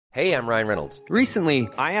Hey, I'm Ryan Reynolds. Recently,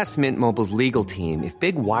 I asked Mint Mobile's legal team if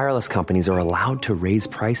big wireless companies are allowed to raise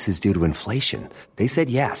prices due to inflation. They said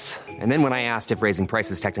yes. And then when I asked if raising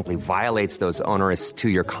prices technically violates those onerous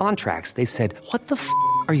two-year contracts, they said, "What the f***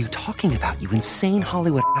 are you talking about, you insane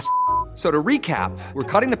Hollywood ass?" So to recap, we're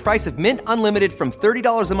cutting the price of Mint Unlimited from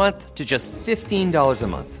 $30 a month to just $15 a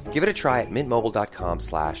month. Give it a try at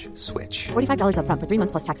mintmobile.com/switch. $45 up front for 3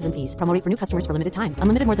 months plus taxes and fees. Promo rate for new customers for limited time.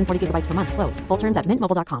 Unlimited more than 40 gigabytes per month. Slows full terms at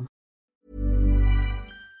mintmobile.com.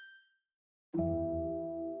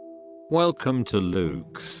 Welcome to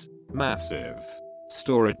Luke's Massive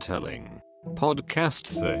Storytelling Podcast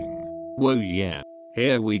thing. Whoa yeah,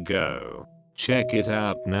 here we go. Check it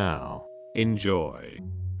out now. Enjoy.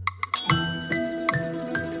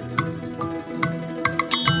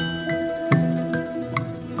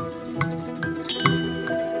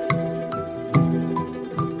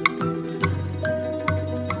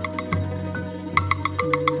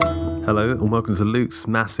 Hello and welcome to Luke's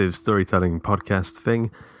Massive Storytelling Podcast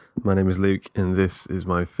thing. My name is Luke and this is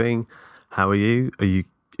my thing. How are you? Are you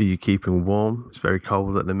keeping warm? It's very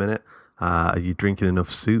cold at the minute. Are you drinking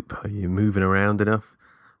enough soup? Are you moving around enough?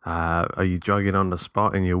 Are you jogging on the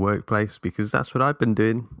spot in your workplace? Because that's what I've been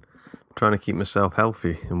doing, trying to keep myself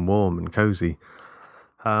healthy and warm and cozy.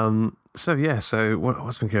 So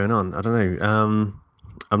what's been going on? I don't know.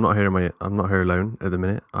 I'm not here alone at the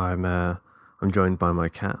minute. I'm joined by my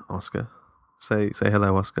cat, Oscar. Say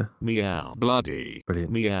hello, Oscar. Meow. Bloody.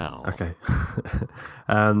 Brilliant. Meow. Okay.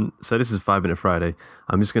 So this is 5 Minute Friday.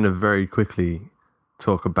 I'm just going to very quickly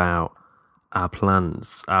talk about our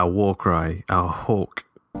plans, our war cry, our hawk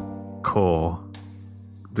core.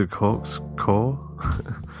 The hawk's core?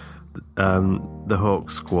 The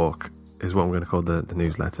hawk squawk is what I'm going to call the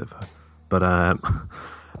newsletter. But,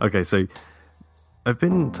 okay, so I've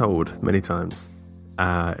been told many times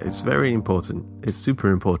it's very important, it's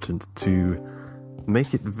super important to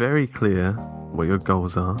make it very clear what your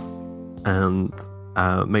goals are and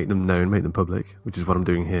make them known, make them public, which is what I'm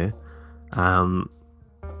doing here,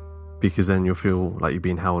 because then you'll feel like you're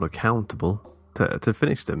being held accountable to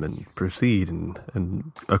finish them and proceed and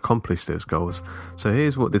accomplish those goals. So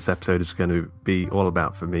here's what this episode is going to be all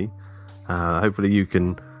about for me. Hopefully you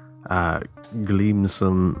can glean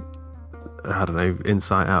some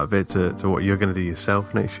insight out of it to what you're going to do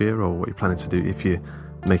yourself next year, or what you're planning to do if you're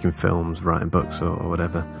making films, writing books, or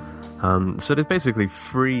whatever. So there's basically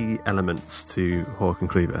 3 elements to Hawk and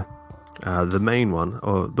Cleaver. The main one,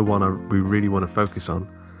 or the one we really want to focus on,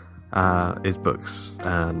 is books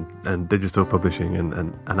and digital publishing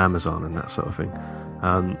and Amazon and that sort of thing.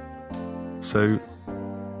 So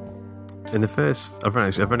in the first, I've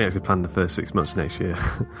only actually planned the first 6 months next year,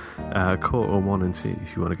 quarter 1 and 2,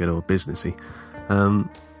 if you want to get all businessy.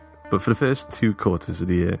 But for the first 2 quarters of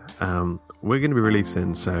the year, we're going to be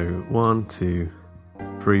releasing 1, 2,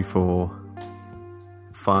 3, 4,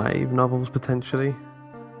 5 novels potentially,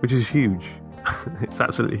 which is huge. It's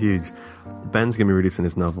absolutely huge. Ben's going to be releasing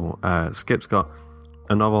his novel. Skip's got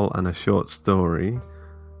a novel and a short story,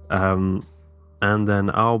 and then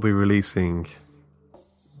I'll be releasing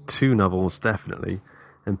 2 novels definitely,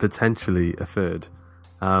 and potentially a third.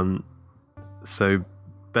 So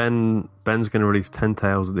Ben's going to release 10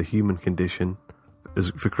 Tales of the Human Condition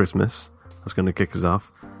for Christmas. That's going to kick us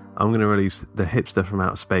off. I'm going to release The Hipster from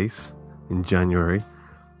Outer Space in January.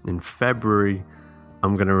 In February,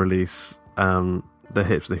 I'm going to release The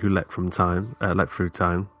Hipster Who Leapt Through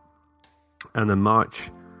Time. And then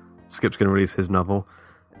March, Skip's going to release his novel.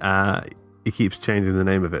 He keeps changing the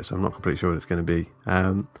name of it, so I'm not completely sure what it's going to be.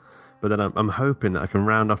 But then I'm hoping that I can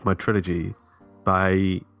round off my trilogy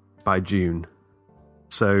by June.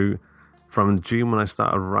 So from June, when I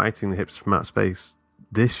started writing The Hipster from Outer Space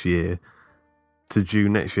this year, to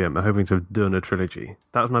June next year, I'm hoping to have done a trilogy.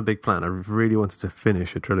 That was my big plan. I really wanted to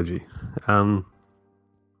finish a trilogy.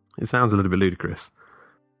 It sounds a little bit ludicrous.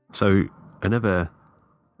 So another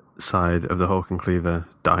side of the Hawk and Cleaver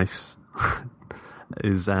dice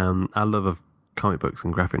is our love of comic books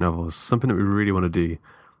and graphic novels. Something that we really want to do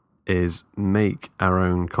is make our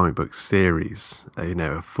own comic book series.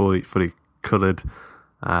 A fully coloured,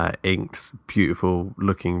 inked, beautiful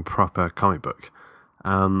looking proper comic book.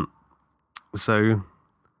 So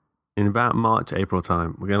in about March, April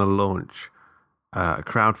time, we're going to launch a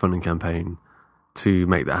crowdfunding campaign to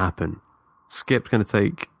make that happen. Skip's going to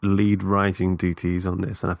take lead writing duties on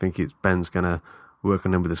this, and I think Ben's going to work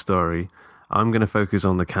on him with the story. I'm going to focus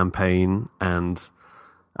on the campaign and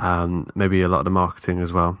maybe a lot of the marketing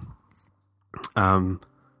as well, because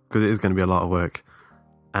it is going to be a lot of work.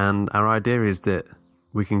 And our idea is that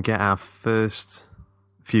we can get our first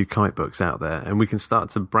few comic books out there, and we can start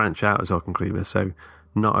to branch out as Hawk and Cleaver. So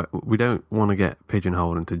we don't want to get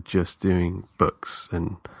pigeonholed into just doing books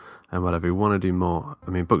and whatever. We want to do more.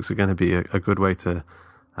 I mean, books are going to be a good way to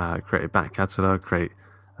create a back catalogue, create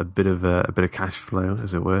a bit of cash flow,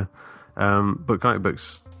 as it were. But comic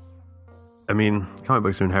books are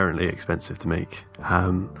inherently expensive to make.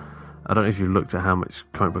 I don't know if you've looked at how much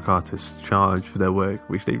comic book artists charge for their work,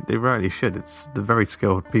 which they rarely should. They're very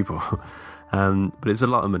skilled people. But it's a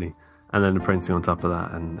lot of money. And then the printing on top of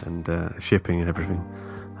that and shipping and everything.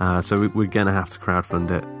 So we're going to have to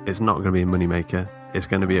crowdfund it. It's not going to be a moneymaker. It's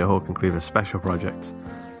going to be a Hawk and Cleaver special project.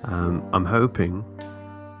 I'm hoping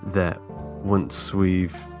that once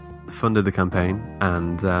we've funded the campaign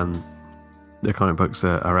and the comic books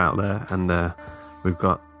are out there and we've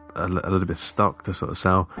got a little bit of stock to sort of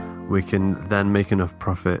sell, we can then make enough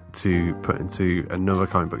profit to put into another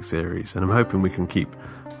comic book series, and I'm hoping we can keep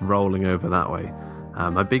rolling over that way.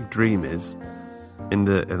 My big dream is in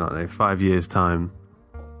I don't know, 5 years time,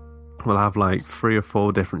 we'll have like 3 or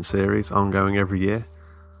 4 different series ongoing every year.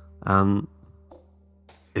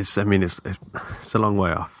 It's a long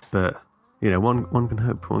way off, but one can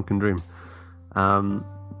hope, one can dream. And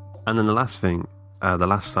then the last thing, the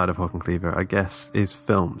last side of Hawk and Cleaver, I guess, is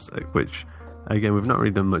films, which, again, we've not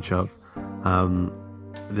really done much of.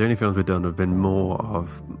 The only films we've done have been more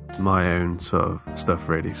of my own sort of stuff,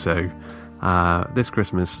 really. So, this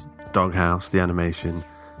Christmas, Doghouse, the animation,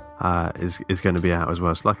 is going to be out as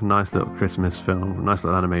well. It's like a nice little Christmas film, a nice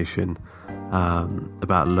little animation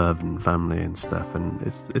about love and family and stuff, and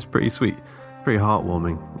it's pretty sweet, pretty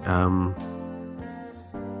heartwarming.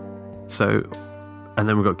 And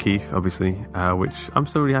then we've got Keith, obviously, which I'm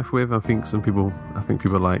still really happy with. I think people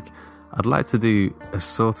like. I'd like to do a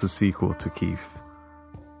sort of sequel to Keith,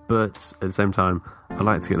 but at the same time, I'd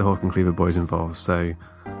like to get the Hawk and Cleaver boys involved. So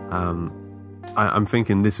I'm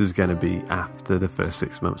thinking this is going to be after the first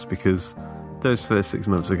 6 months, because those first 6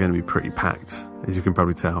 months are going to be pretty packed, as you can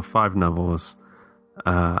probably tell. 5 novels,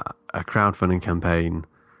 a crowdfunding campaign,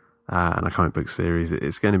 and a comic book series.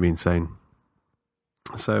 It's going to be insane.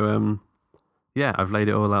 So, yeah, I've laid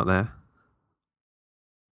it all out there.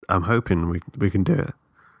 I'm hoping we can do it.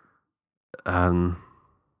 I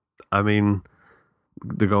mean,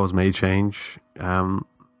 the goals may change.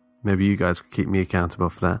 Maybe you guys could keep me accountable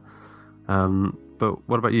for that. But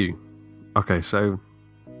what about you? Okay, so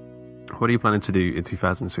what are you planning to do in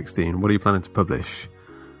 2016? What are you planning to publish?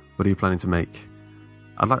 What are you planning to make?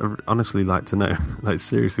 I'd honestly like to know.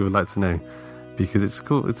 Seriously would like to know. Because it's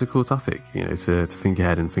cool. It's a cool topic, to think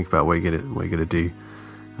ahead and think about what you're gonna do,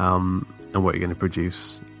 and what you're gonna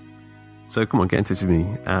produce. So come on, get in touch with me,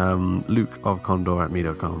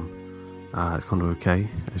 lukeofcondor@me.com. It's Condor with K,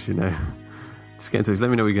 as you know. Just get in touch. Let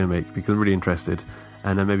me know what you're gonna make, because I'm really interested,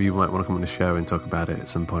 and then maybe you might want to come on the show and talk about it at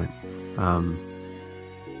some point.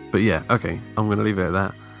 But yeah, okay, I'm gonna leave it at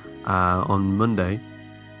that. On Monday,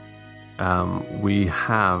 we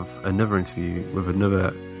have another interview with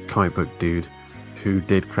another comic book dude who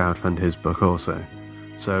did crowdfund his book also.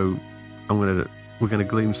 So we're gonna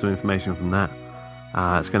glean some information from that.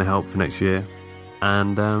 It's gonna help for next year.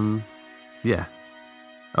 And yeah.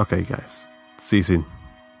 Okay, guys. See you soon.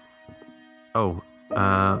 Oh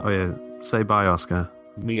yeah. Say bye, Oscar.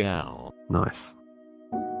 Meow. Nice.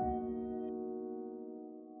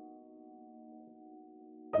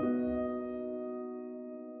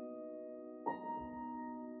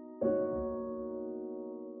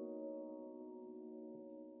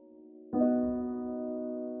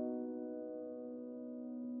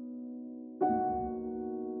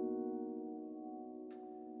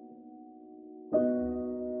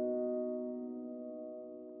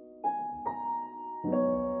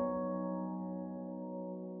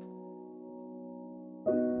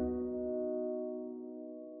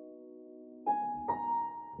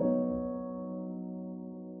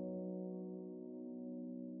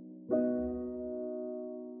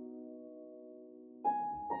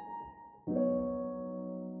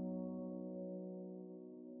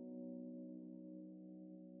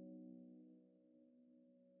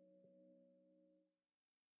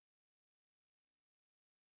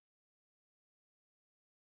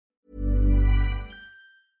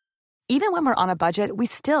 Even when we're on a budget, we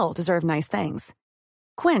still deserve nice things.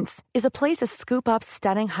 Quince is a place to scoop up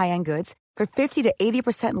stunning high-end goods for 50 to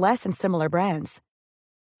 80% less than similar brands.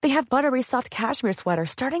 They have buttery soft cashmere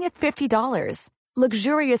sweaters starting at $50,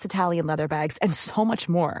 luxurious Italian leather bags, and so much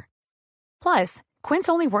more. Plus, Quince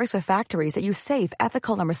only works with factories that use safe,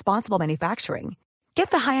 ethical, and responsible manufacturing.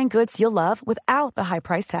 Get the high-end goods you'll love without the high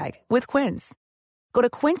price tag with Quince. Go to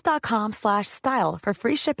quince.com/style for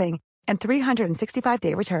free shipping and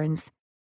 365-day returns.